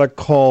a product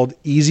called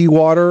Easy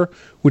Water,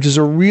 which is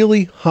a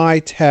really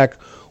high-tech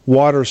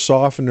water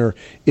softener.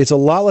 It's a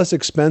lot less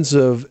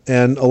expensive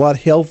and a lot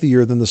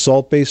healthier than the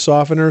salt-based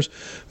softeners,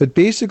 but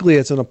basically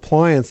it's an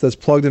appliance that's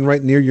plugged in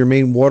right near your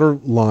main water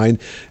line,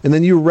 and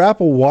then you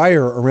wrap a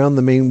wire around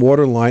the main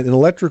water line, and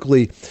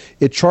electrically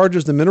it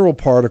charges the mineral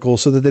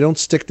particles so that they don't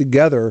stick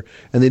together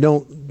and they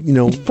don't,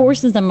 it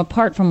forces them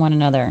apart from one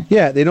another.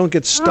 Yeah, they don't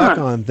get stuck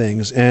on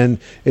things, and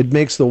it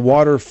makes the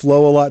water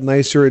flow a lot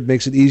nicer. It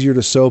makes it easier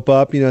to soap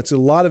up. It's a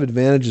lot of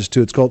advantages to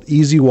it. It's called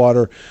Easy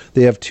Water.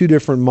 They have two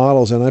different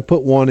models, and I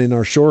put one in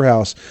our shore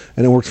house,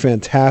 and it worked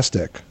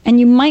fantastic. And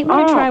you might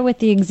want to try with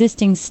the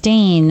existing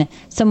stain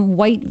some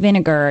white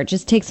vinegar.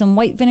 Just take some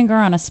white vinegar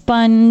on a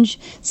sponge,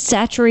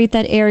 saturate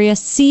that area,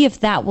 see if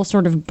that will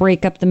sort of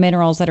break up the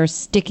minerals that are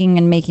sticking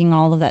and making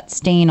all of that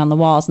stain on the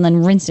walls, and then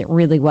rinse it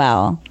really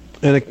well.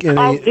 I'll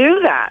do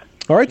that.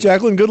 All right,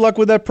 Jacqueline, good luck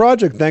with that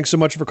project. Thanks so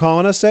much for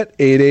calling us at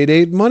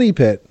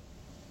 888-MONEY-PIT.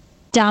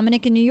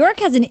 Dominic in New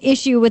York has an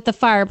issue with the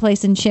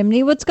fireplace and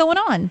chimney. What's going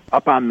on?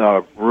 Up on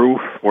the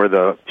roof where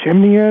the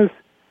chimney is,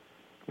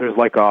 there's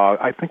like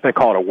I think they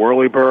call it a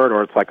whirlybird,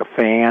 or it's like a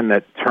fan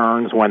that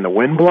turns when the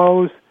wind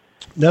blows.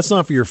 That's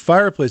not for your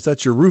fireplace.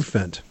 That's your roof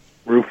vent.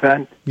 Roof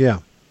vent? Yeah.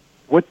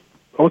 I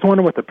was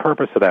wondering what the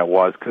purpose of that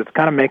was, because it's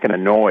kind of making a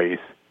noise.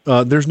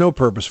 There's no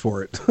purpose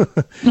for it.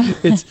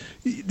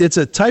 It's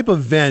a type of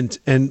vent,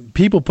 and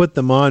people put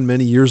them on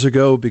many years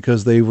ago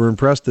because they were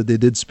impressed that they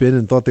did spin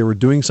and thought they were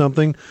doing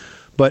something.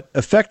 But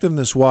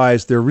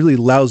effectiveness-wise, they're really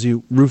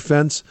lousy roof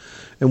vents,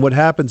 and what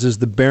happens is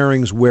the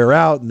bearings wear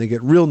out, and they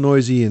get real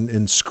noisy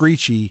and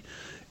screechy,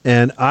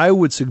 and I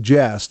would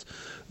suggest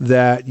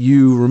that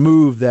you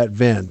remove that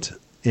vent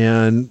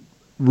and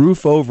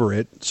roof over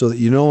it so that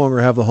you no longer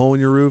have the hole in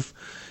your roof.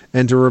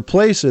 And to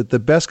replace it, the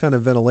best kind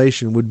of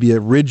ventilation would be a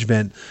ridge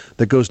vent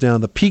that goes down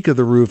the peak of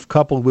the roof,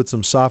 coupled with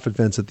some soffit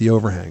vents at the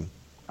overhang.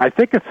 I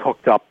think it's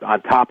hooked up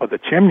on top of the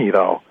chimney,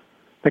 though.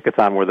 I think it's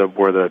on where the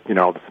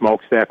the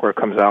smokestack where it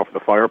comes out for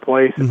the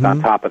fireplace. It's on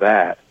top of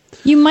that.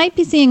 You might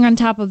be seeing on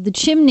top of the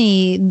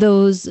chimney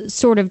those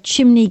sort of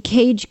chimney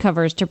cage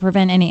covers to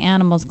prevent any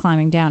animals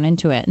climbing down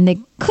into it, and they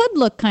could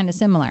look kind of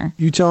similar.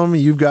 You telling me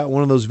you've got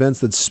one of those vents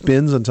that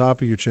spins on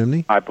top of your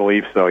chimney? I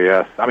believe so,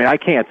 yes. I mean, I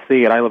can't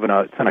see it. I live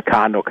it's in a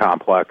condo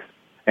complex,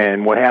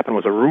 and what happened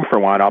was a roofer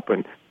went up,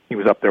 and he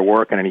was up there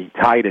working, and he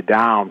tied it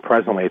down.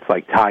 Presently, it's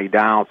like tied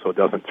down so it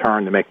doesn't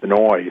turn to make the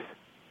noise,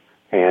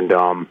 and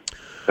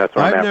that's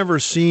what I've never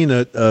seen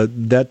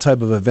that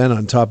type of event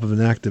on top of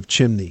an active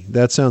chimney.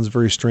 That sounds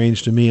very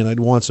strange to me, and I'd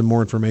want some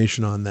more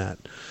information on that.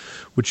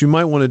 What you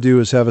might want to do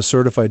is have a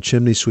certified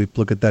chimney sweep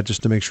look at that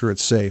just to make sure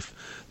it's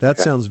safe. That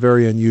sounds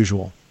very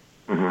unusual.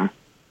 Mm-hmm.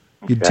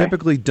 You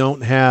typically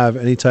don't have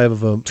any type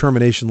of a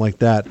termination like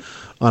that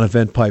on a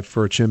vent pipe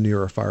for a chimney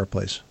or a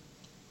fireplace.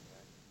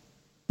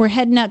 We're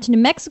heading out to New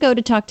Mexico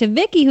to talk to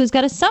Vicki, who's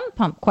got a sump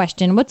pump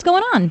question. What's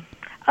going on?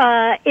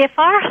 If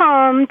our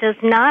home does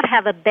not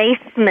have a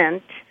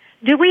basement,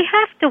 do we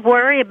have to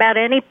worry about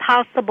any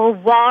possible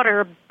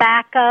water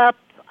backup?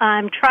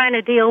 I'm trying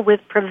to deal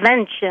with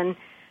prevention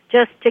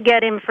just to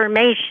get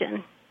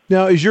information.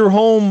 Now, is your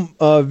home,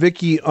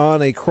 Vicki,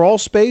 on a crawl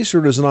space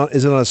or is it on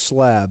a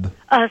slab?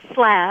 A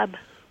slab.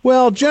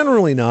 Well,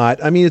 generally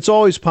not. I mean, it's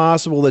always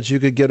possible that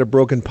you could get a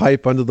broken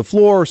pipe under the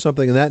floor or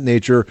something of that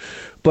nature,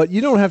 but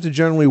you don't have to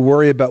generally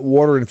worry about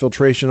water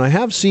infiltration. I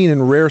have seen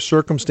in rare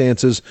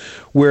circumstances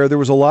where there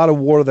was a lot of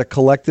water that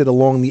collected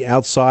along the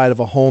outside of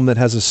a home that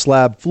has a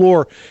slab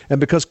floor, and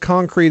because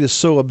concrete is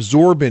so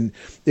absorbent,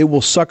 it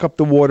will suck up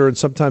the water, and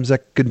sometimes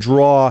that can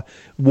draw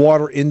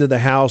water into the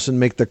house and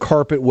make the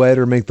carpet wet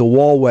or make the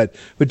wall wet.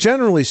 But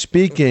generally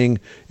speaking,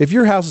 if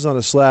your house is on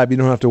a slab, you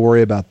don't have to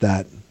worry about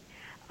that.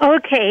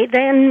 Okay,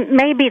 then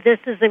maybe this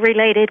is a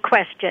related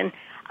question.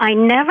 I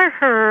never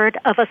heard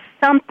of a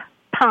sump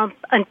pump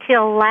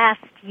until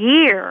last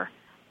year.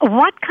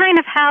 What kind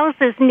of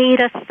houses need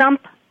a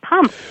sump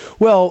pump?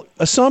 Well,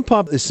 a sump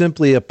pump is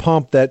simply a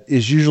pump that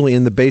is usually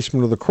in the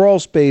basement or the crawl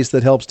space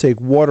that helps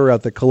take water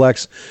out that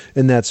collects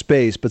in that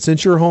space. But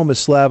since your home is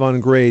slab on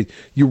grade,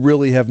 you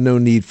really have no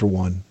need for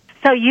one.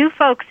 So you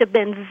folks have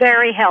been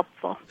very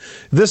helpful.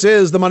 This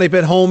is the Money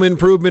Pit Home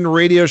Improvement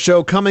Radio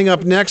Show. Coming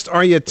up next,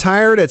 are you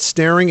tired at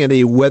staring at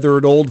a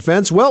weathered old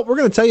fence? Well, we're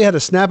going to tell you how to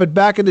snap it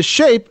back into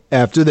shape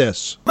after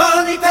this.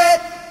 Money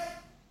Pit!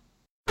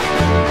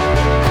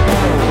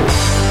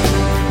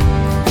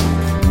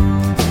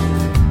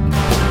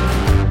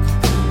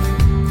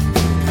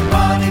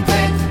 Money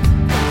Pit.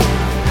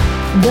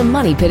 The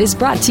Money Pit is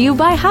brought to you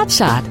by Hot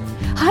Shot.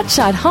 Hot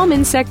Shot Home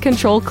Insect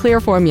Control Clear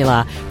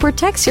Formula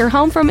protects your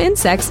home from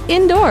insects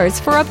indoors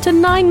for up to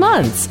 9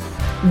 months.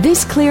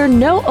 This clear,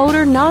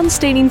 no-odor,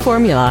 non-staining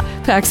formula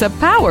packs a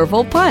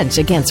powerful punch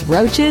against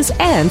roaches,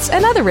 ants,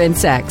 and other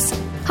insects.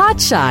 Hot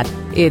Shot.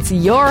 It's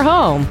your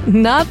home,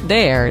 not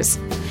theirs.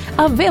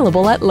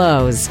 Available at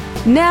Lowe's.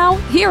 Now,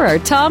 here are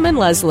Tom and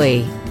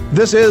Leslie.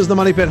 This is the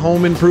Money Pit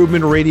Home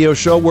Improvement Radio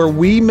Show, where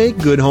we make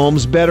good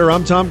homes better.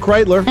 I'm Tom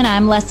Kraeutler. And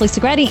I'm Leslie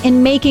Segrete.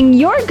 In making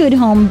your good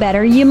home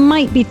better, you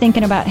might be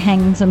thinking about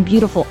hanging some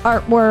beautiful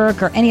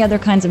artwork or any other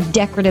kinds of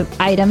decorative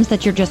items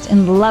that you're just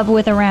in love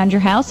with around your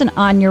house and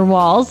on your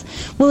walls.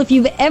 Well, if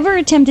you've ever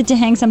attempted to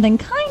hang something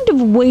kind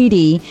of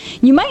weighty,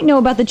 you might know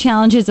about the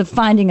challenges of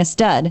finding a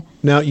stud.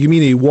 Now, you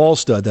mean a wall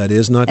stud, that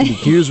is, not to be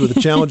confused with the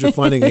challenge of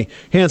finding a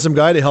handsome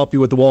guy to help you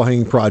with the wall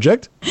hanging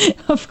project.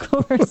 Of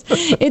course.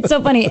 It's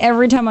so funny.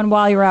 Every time on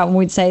While You're Out, when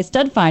we'd say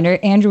Stud Finder,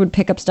 Andrew would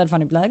pick up Stud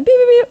Finder and be like, beep,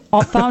 beep, beep,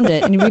 I found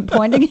it. And he'd be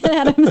pointing it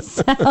at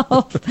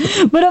himself.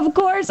 But of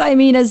course, I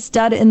mean a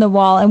stud in the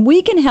wall. And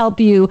we can help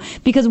you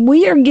because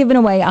we are giving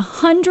away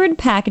 100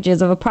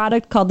 packages of a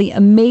product called the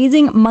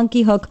Amazing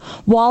Monkey Hook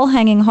Wall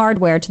Hanging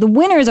Hardware to the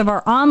winners of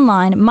our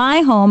online My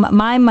Home,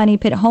 My Money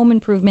Pit Home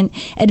Improvement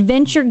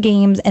Adventure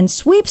Games and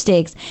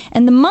Sweepstakes.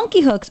 And the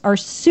monkey hooks are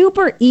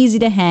super easy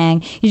to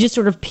hang. You just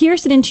sort of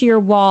pierce it into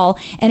your wall,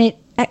 and it,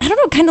 I don't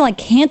know, kind of like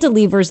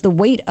cantilevers the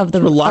weight of the...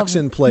 Locks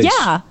in place.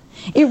 Yeah.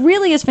 It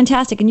really is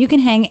fantastic, and you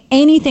can hang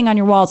anything on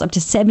your walls up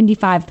to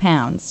 75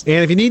 pounds.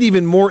 And if you need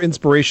even more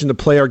inspiration to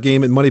play our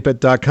game at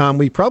moneypit.com,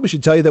 we probably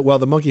should tell you that while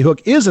the Monkey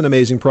Hook is an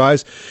amazing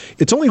prize,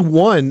 it's only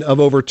one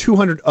of over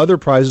 200 other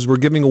prizes we're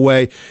giving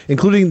away,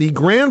 including the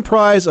grand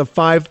prize of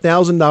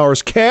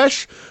 $5,000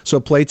 cash.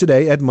 So play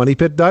today at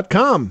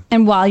moneypit.com.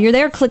 And while you're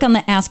there, click on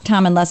the Ask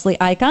Tom and Leslie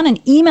icon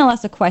and email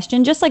us a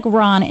question, just like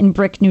Ron in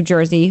Brick, New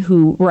Jersey,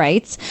 who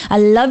writes, I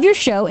love your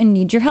show and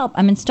need your help.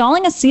 I'm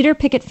installing a cedar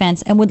picket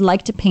fence and would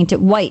like to paint it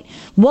white.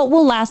 What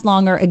will last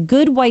longer, a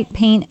good white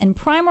paint and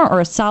primer or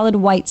a solid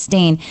white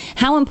stain?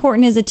 How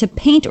important is it to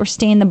paint or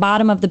stain the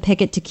bottom of the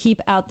picket to keep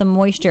out the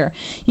moisture?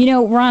 You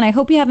know, Ron, I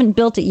hope you haven't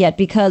built it yet,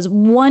 because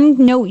one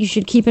note you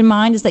should keep in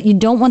mind is that you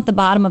don't want the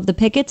bottom of the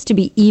pickets to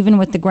be even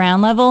with the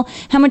ground level.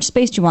 How much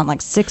space do you want?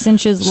 Like 6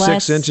 inches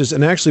less? 6 inches.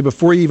 And actually,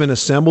 before you even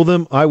assemble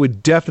them, I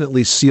would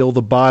definitely seal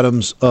the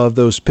bottoms of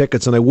those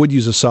pickets, and I would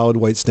use a solid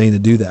white stain to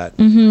do that.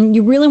 Mm-hmm.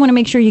 You really want to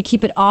make sure you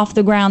keep it off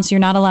the ground so you're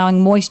not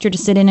allowing moisture to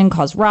sit in and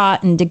cause rot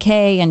and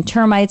decay and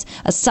termites.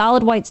 A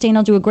solid white stain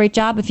will do a great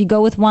job. If you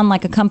go with one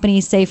like a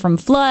company, say from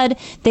Flood,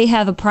 they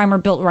have a primer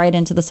built right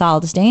into the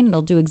solid stain.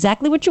 It'll do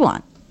exactly what you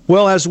want.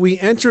 Well, as we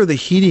enter the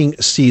heating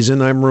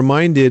season, I'm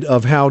reminded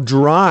of how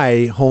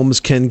dry homes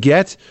can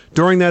get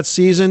during that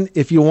season.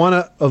 If you want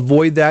to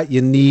avoid that,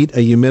 you need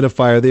a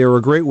humidifier. They are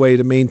a great way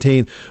to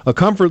maintain a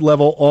comfort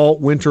level all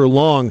winter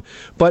long,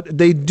 but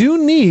they do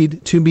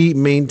need to be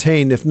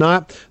maintained. If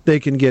not, they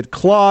can get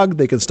clogged,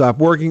 they can stop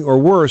working, or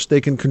worse,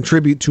 they can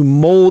contribute to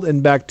mold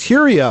and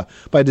bacteria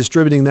by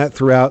distributing that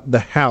throughout the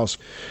house.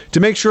 To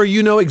make sure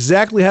you know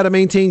exactly how to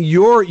maintain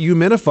your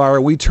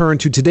humidifier, we turn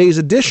to today's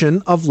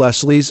edition of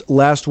Leslie's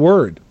Last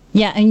Word.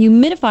 Yeah, a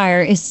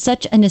humidifier is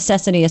such a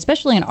necessity,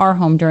 especially in our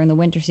home during the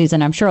winter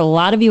season. I'm sure a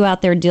lot of you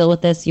out there deal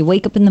with this. You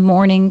wake up in the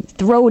morning,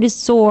 throat is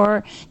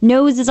sore,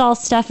 nose is all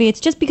stuffy. It's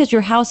just because your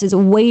house is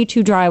way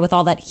too dry with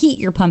all that heat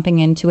you're pumping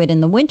into it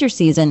in the winter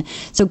season.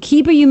 So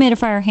keep a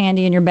humidifier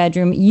handy in your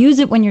bedroom. Use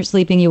it when you're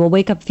sleeping. You will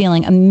wake up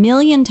feeling a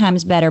million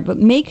times better, but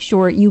make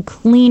sure you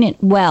clean it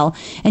well.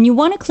 And you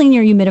want to clean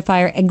your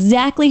humidifier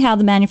exactly how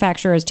the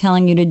manufacturer is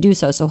telling you to do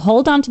so. So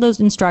hold on to those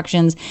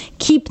instructions.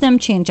 Keep them.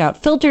 Change out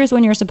filters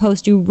when you're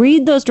supposed to.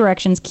 Read those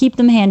directions, keep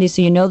them handy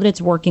so you know that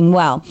it's working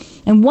well.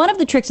 And one of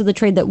the tricks of the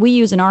trade that we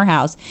use in our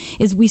house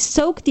is we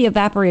soak the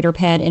evaporator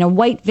pad in a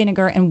white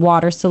vinegar and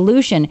water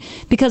solution,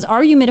 because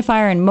our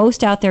humidifier and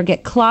most out there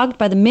get clogged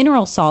by the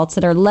mineral salts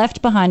that are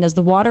left behind as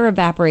the water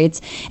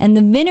evaporates, and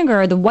the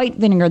vinegar, the white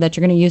vinegar that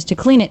you're going to use to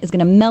clean it, is going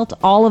to melt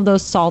all of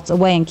those salts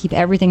away and keep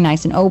everything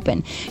nice and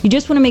open. You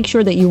just want to make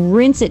sure that you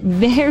rinse it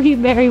very,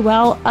 very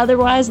well.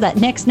 Otherwise, that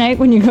next night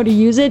when you go to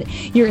use it,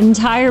 your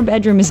entire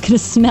bedroom is going to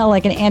smell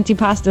like an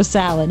antipasto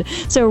salad.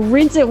 So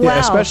rinse it well. Yeah,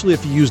 especially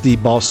if you use the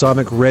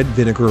balsamic red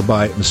vinegar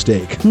by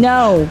mistake.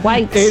 No,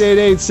 white.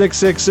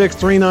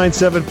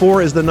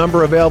 888-666-3974 is the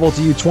number available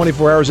to you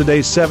 24 hours a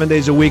day, 7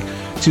 days a week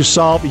to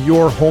solve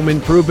your home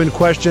improvement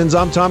questions.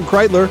 I'm Tom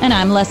Kraeutler. And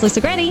I'm Leslie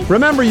Segrete.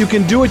 Remember, you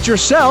can do it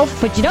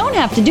yourself, but you don't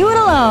have to do it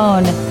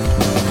alone.